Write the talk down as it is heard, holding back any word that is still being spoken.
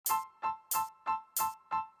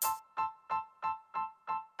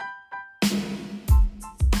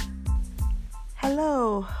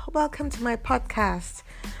Hello, welcome to my podcast.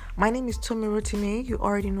 My name is Tomi Rotimi. You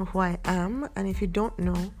already know who I am, and if you don't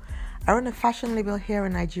know, I run a fashion label here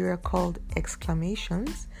in Nigeria called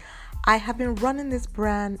Exclamations. I have been running this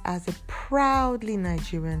brand as a proudly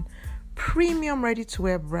Nigerian premium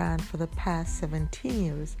ready-to-wear brand for the past 17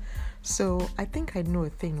 years. So I think I know a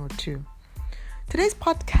thing or two. Today's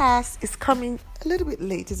podcast is coming a little bit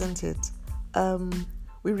late, isn't it?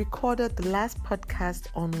 We recorded the last podcast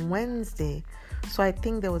on Wednesday, so I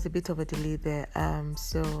think there was a bit of a delay there.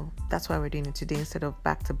 So that's why we're doing it today instead of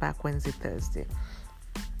back-to-back Wednesday, Thursday.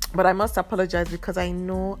 But I must apologize because I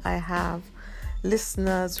know I have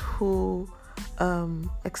listeners who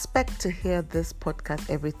expect to hear this podcast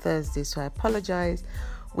every Thursday, so I apologize.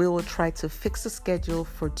 We will try to fix the schedule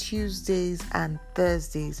for Tuesdays and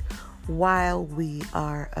Thursdays while we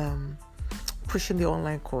are pushing the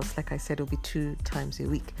online course. Like I said, it'll be 2 times a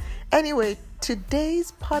week. Anyway,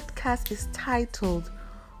 today's podcast is titled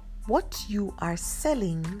What You Are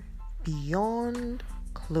Selling Beyond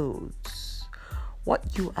Clothes.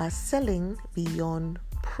 What you are selling beyond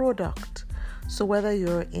product. So whether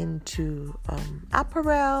you're into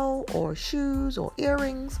apparel or shoes or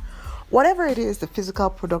earrings, whatever it is the physical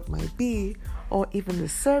product might be, or even the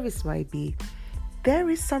service might be, there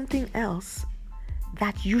is something else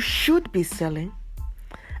that you should be selling.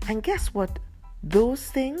 And guess what? Those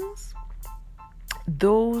things,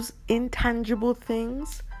 those intangible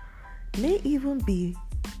things, may even be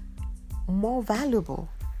more valuable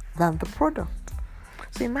than the product.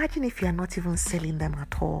 So imagine if you're not even selling them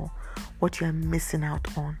at all, what you're missing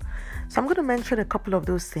out on. So I'm going to mention a couple of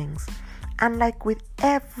those things. And like with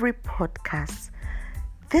every podcast,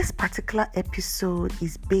 this particular episode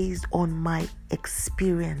is based on my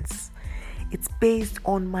experience. It's based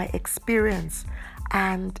on my experience,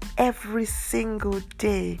 and every single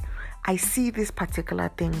day I see these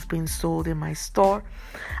particular things being sold in my store,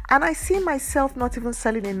 and I see myself not even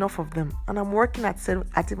selling enough of them, and I'm working at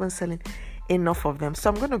even selling enough of them. So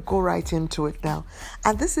I'm going to go right into it now,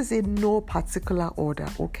 and this is in no particular order,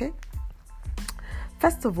 okay?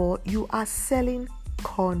 First of all, you are selling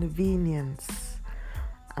convenience.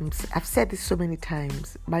 I've said this so many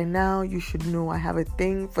times. By now, you should know I have a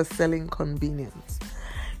thing for selling convenience.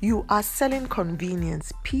 You are selling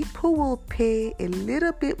convenience. People will pay a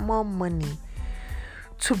little bit more money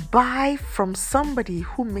to buy from somebody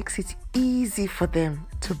who makes it easy for them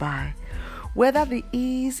to buy. Whether the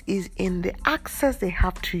ease is in the access they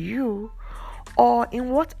have to you or in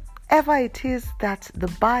whatever it is that the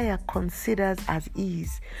buyer considers as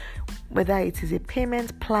ease, whether it is a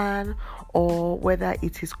payment plan or whether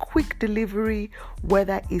it is quick delivery,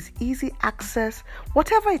 whether it's easy access,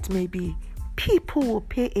 whatever it may be, people will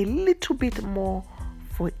pay a little bit more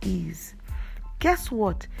for ease. Guess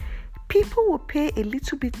what? People will pay a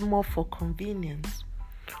little bit more for convenience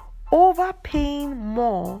over paying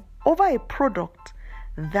more over a product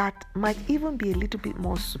that might even be a little bit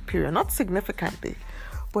more superior, not significantly,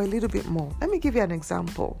 but a little bit more. Let me give you an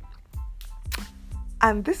example.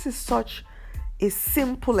 And this is such a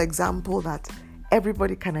simple example that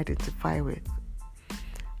everybody can identify with.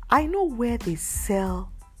 I know where they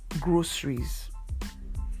sell groceries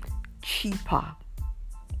cheaper,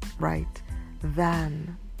 right,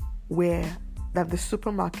 than the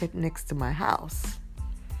supermarket next to my house.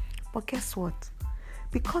 But guess what?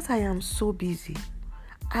 Because I am so busy,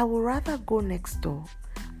 I would rather go next door.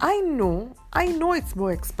 I know it's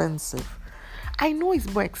more expensive.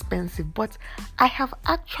 But I have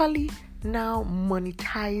actually now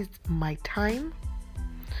monetized my time,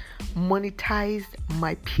 monetized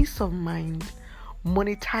my peace of mind,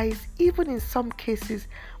 monetized even in some cases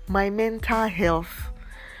my mental health,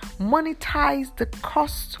 monetized the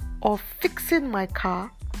cost of fixing my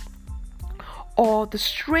car or the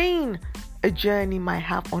strain a journey might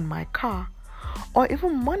have on my car, or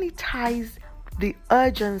even monetize the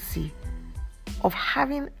urgency of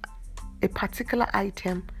having a particular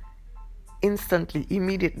item instantly,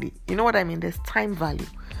 immediately. You know what I mean? There's time value.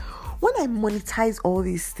 When I monetize all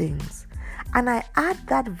these things and I add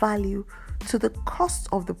that value to the cost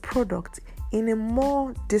of the product in a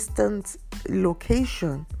more distant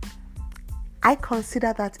location, I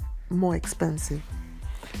consider that more expensive.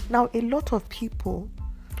 Now, a lot of people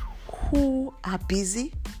who are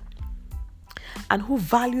busy and who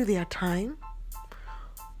value their time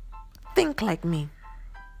think like me.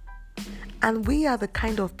 And we are the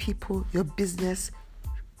kind of people your business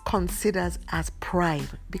considers as prime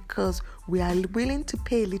because we are willing to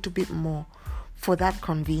pay a little bit more for that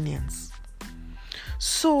convenience.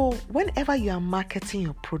 So whenever you are marketing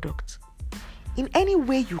your product, in any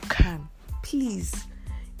way you can, please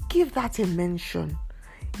give that a mention.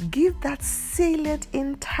 Give that salient,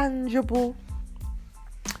 intangible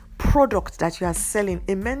product that you are selling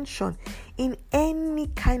a mention in any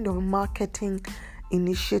kind of marketing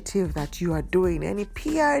initiative that you are doing, any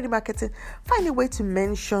PR, any marketing. Find a way to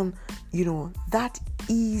mention, that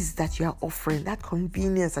ease that you are offering, that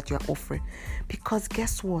convenience that you are offering. Because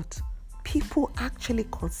guess what? People actually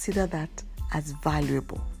consider that as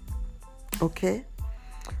valuable. Okay?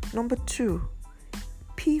 Number 2,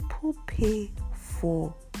 people pay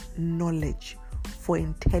for knowledge, for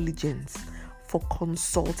intelligence, for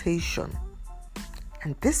consultation.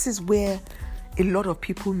 And this is where a lot of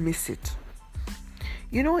people miss it.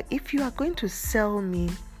 If you are going to sell me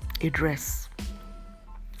a dress,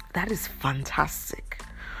 that is fantastic.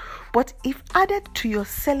 But if added to your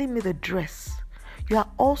selling me the dress, you are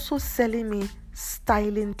also selling me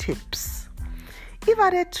styling tips. If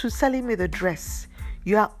added to selling me the dress,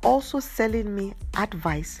 you are also selling me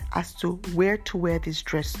advice as to where to wear this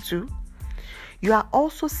dress to. You are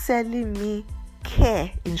also selling me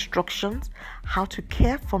care instructions, how to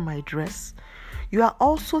care for my dress. You are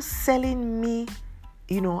also selling me,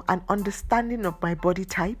 an understanding of my body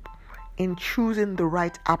type in choosing the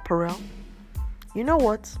right apparel. You know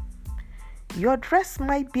what? Your dress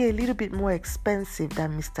might be a little bit more expensive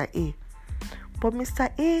than Mr. A, but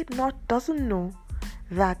Mr. A doesn't know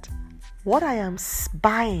that what I am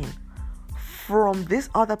buying from this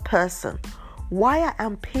other person, why I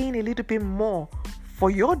am paying a little bit more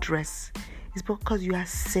for your dress, is because you are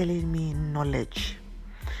selling me knowledge.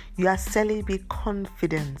 You are selling me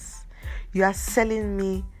confidence. You are selling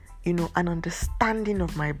me, an understanding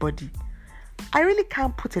of my body. I really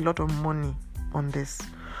can't put a lot of money on this.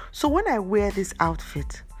 So when I wear this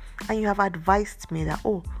outfit and you have advised me that,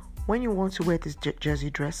 when you want to wear this jersey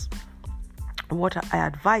dress, what I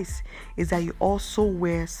advise is that you also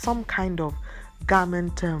wear some kind of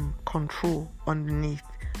garment control underneath,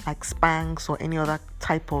 like Spanx or any other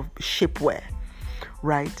type of shapewear,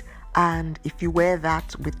 right? And if you wear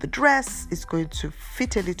that with the dress, it's going to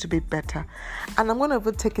fit a little bit better. And I'm going to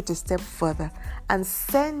even take it a step further and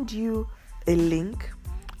send you a link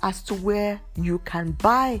as to where you can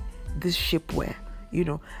buy this shapewear.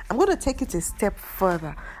 I'm going to take it a step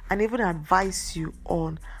further and even advise you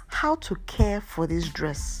on how to care for this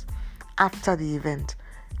dress after the event.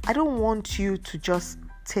 I don't want you to just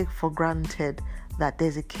take for granted that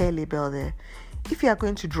there's a care label there. If you are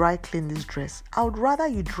going to dry clean this dress, I would rather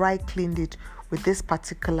you dry cleaned it with this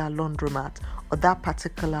particular laundromat or that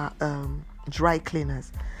particular dry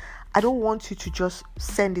cleaners. I don't want you to just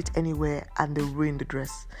send it anywhere and they ruin the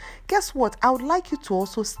dress. Guess what? I would like you to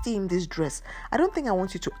also steam this dress. I don't think I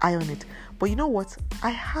want you to iron it. But you know what? I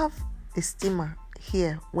have a steamer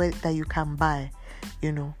here that you can buy,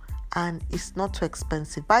 and it's not too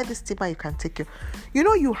expensive. Buy the steamer, you can take it.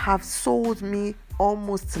 You have sold me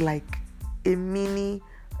almost like a mini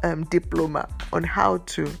diploma on how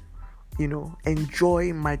to,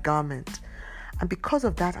 enjoy my garment. And because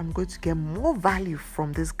of that, I'm going to get more value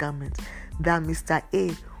from this garment than Mr.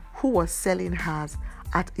 A, who was selling hers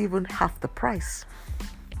at even half the price.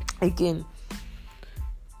 Again,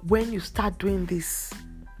 when you start doing this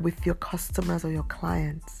with your customers or your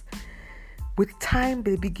clients, with time,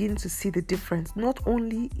 they begin to see the difference. Not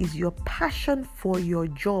only is your passion for your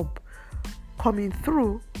job coming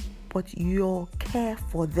through, but your care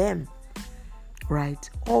for them, right,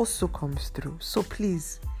 also comes through. So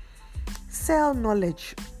please, sell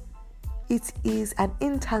knowledge. It is an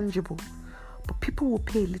intangible, but people will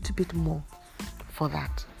pay a little bit more for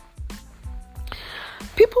that.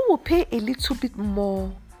 People will pay a little bit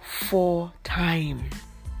more for time.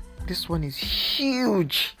 This one is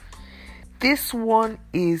huge.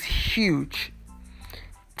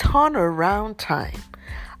 Turnaround time.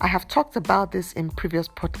 I have talked about this in previous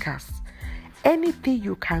podcasts. Anything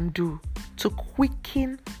you can do to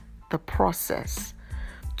quicken the process,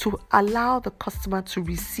 to allow the customer to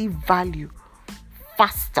receive value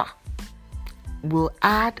faster, will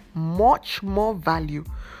add much more value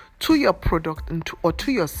to your product or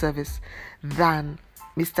to your service than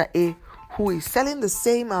Mr. A, who is selling the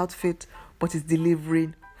same outfit but is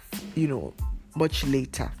delivering, much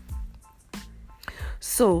later.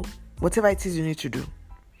 So, whatever it is you need to do,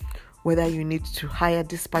 whether you need to hire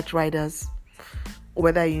dispatch riders,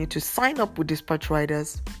 whether you need to sign up with dispatch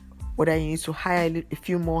riders, whether you need to hire a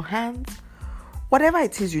few more hands, whatever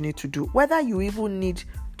it is you need to do, whether you even need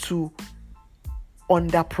to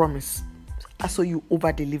under-promise, so you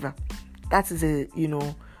over-deliver. That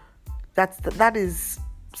is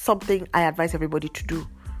something I advise everybody to do.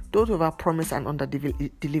 Don't over-promise and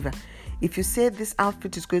under-deliver. If you say this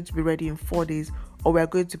outfit is going to be ready in 4 days, or we're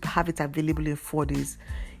going to have it available in 4 days,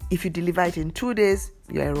 If you deliver it in 2 days,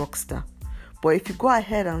 you're a rock star. But if you go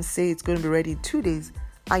ahead and say it's going to be ready in 2 days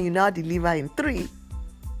and you now deliver in 3,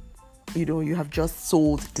 you have just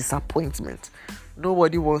sold disappointment.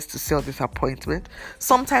 Nobody wants to sell disappointment.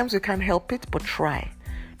 Sometimes you can't help it, but try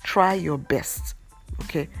your best.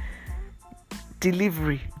 Okay.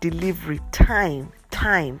 Delivery, time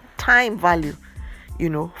value.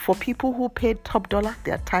 For people who paid top dollar,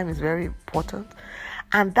 their time is very important.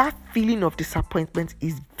 And that feeling of disappointment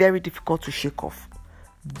is very difficult to shake off.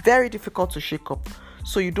 Very difficult to shake up.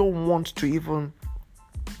 So you don't want to even,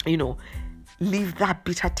 leave that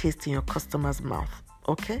bitter taste in your customer's mouth.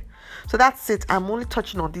 Okay? So that's it. I'm only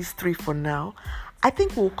touching on these 3 for now. I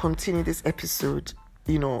think we'll continue this episode,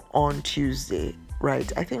 on Tuesday,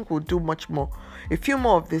 right? I think we'll do a few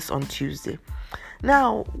more of this on Tuesday.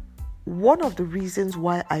 Now, one of the reasons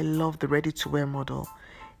why I love the ready-to-wear model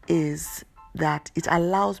is that it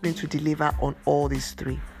allows me to deliver on all these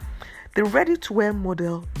 3. The ready-to-wear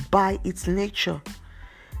model, by its nature,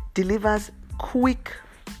 delivers quick,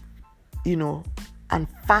 and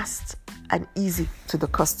fast and easy to the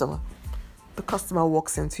customer. The customer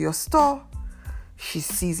walks into your store, she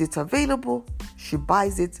sees it available, she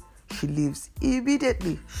buys it, she leaves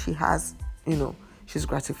immediately. She has, she's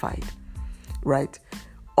gratified, right?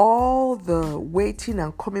 All the waiting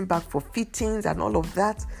and coming back for fittings and all of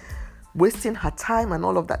that, wasting her time and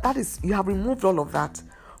all of that, you have removed all of that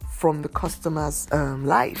from the customer's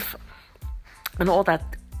life. And all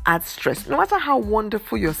that adds stress. No matter how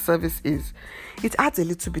wonderful your service is, it adds a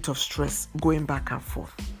little bit of stress going back and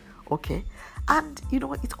forth. Okay? And,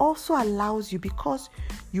 it also allows you, because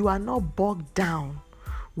you are not bogged down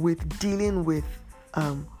with dealing with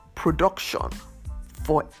production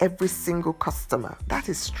for every single customer. That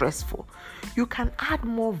is stressful. You can add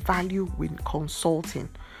more value when consulting.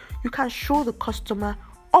 You can show the customer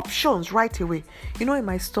options right away. In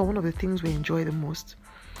my store, one of the things we enjoy the most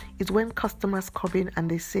is when customers come in and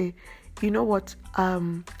they say, you know what,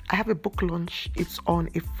 I have a book launch. It's on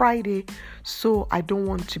a Friday, so I don't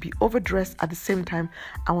want to be overdressed. At the same time,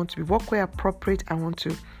 I want to be workwear appropriate. I want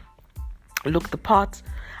to look the part.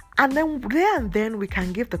 And then we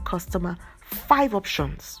can give the customer 5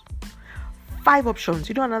 options. 5 options.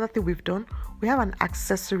 Another thing we've done, we have an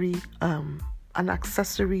accessory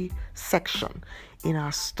section in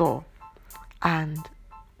our store, and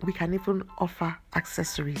we can even offer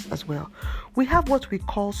accessories as well. We have what we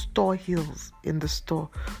call store heels in the store,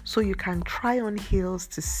 so you can try on heels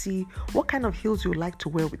to see what kind of heels you like to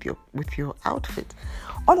wear with your outfit.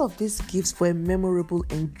 All of this gives for a memorable,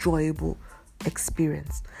 enjoyable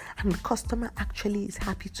experience, and the customer actually is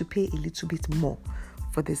happy to pay a little bit more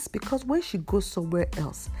for this, because when she goes somewhere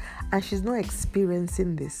else and she's not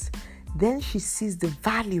experiencing this, then she sees the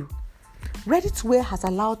value. Ready to wear has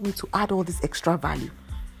allowed me to add all this extra value,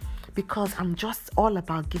 because I'm just all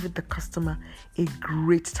about giving the customer a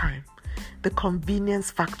great time. The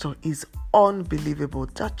convenience factor is unbelievable.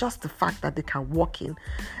 Just the fact that they can walk in.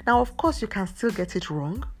 Now, of course, you can still get it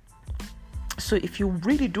wrong. So if you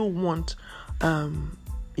really do want,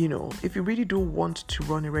 to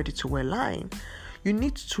run a ready-to-wear line, you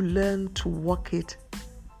need to learn to work it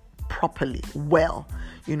properly, well.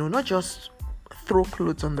 Not just throw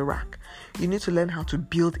clothes on the rack. You need to learn how to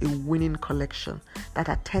build a winning collection that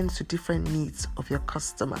attends to different needs of your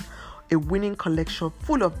customer. A winning collection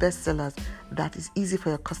full of bestsellers that is easy for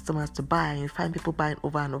your customers to buy, and you find people buying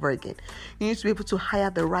over and over again. You need to be able to hire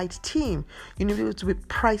the right team. You need to be able to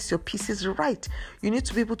price your pieces right. You need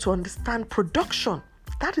to be able to understand production.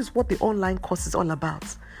 That is what the online course is all about.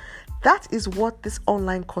 That is what this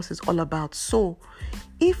online course is all about. So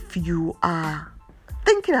if you are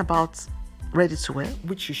thinking about ready to wear,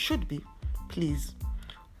 which you should be, please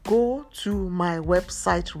go to my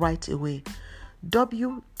website right away,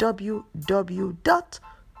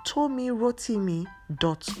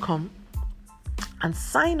 www.tomirotimi.com, and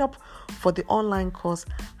sign up for the online course,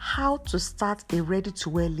 How to Start a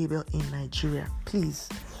Ready-to-Wear Label in Nigeria. Please.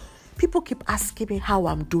 People keep asking me how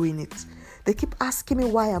I'm doing it. They keep asking me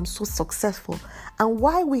why I'm so successful and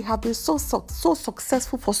why we have been so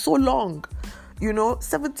successful for so long.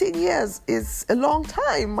 17 years is a long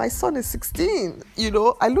time. My son is 16.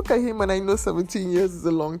 I look at him and I know 17 years is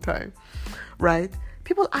a long time, right?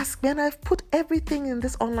 People ask me, and I've put everything in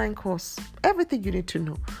this online course, everything you need to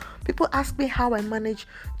know. People ask me how I manage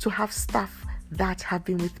to have staff that have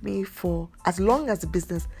been with me for as long as the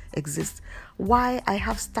business exists. Why I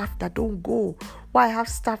have staff that don't go. Why I have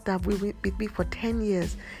staff that have been with me for 10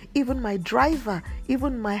 years. Even my driver,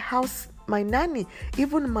 even my house, my nanny,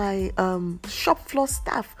 even my shop floor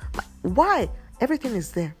staff. Why? Everything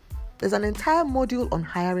is there. There's an entire module on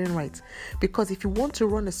hiring right, because if you want to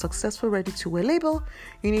run a successful ready-to-wear label,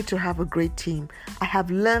 you need to have a great team. I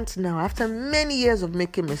have learned now, after many years of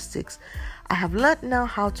making mistakes, I have learned now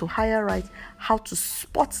how to hire right, how to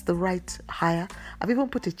spot the right hire. I've even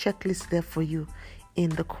put a checklist there for you in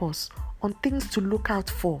the course on things to look out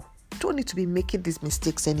for. You don't need to be making these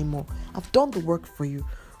mistakes anymore. I've done the work for you.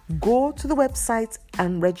 Go to the website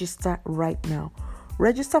and register right now.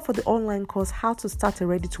 Register for the online course, How to Start a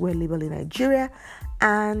Ready-to-Wear Label in Nigeria,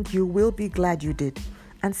 and you will be glad you did.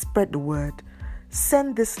 And spread the word.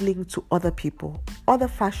 Send this link to other people, other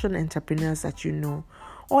fashion entrepreneurs that you know,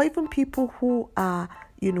 or even people who are,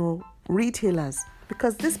 retailers,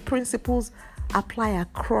 because these principles apply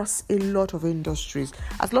across a lot of industries.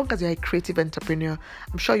 As long as you're a creative entrepreneur,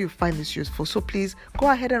 I'm sure you'll find this useful. So please go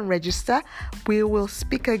ahead and register. We will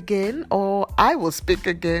speak again, or I will speak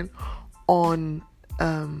again on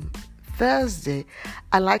Thursday.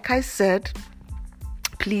 And like I said,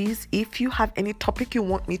 please, if you have any topic you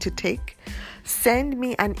want me to take, send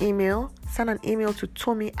me an email. Send an email to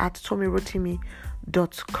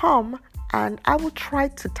tommy@tommyrotimi.com, and I will try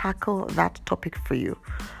to tackle that topic for you.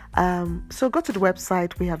 So go to the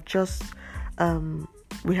website. We have just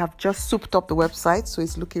souped up the website, so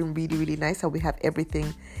it's looking really, really nice, and we have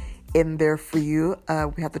everything in there for you.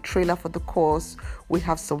 We have the trailer for the course. We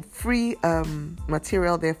have some free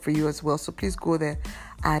material there for you as well. So please go there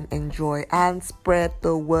and enjoy and spread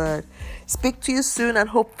the word. Speak to you soon and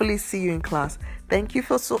hopefully see you in class. Thank you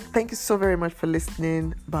so very much for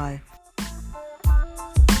listening. Bye.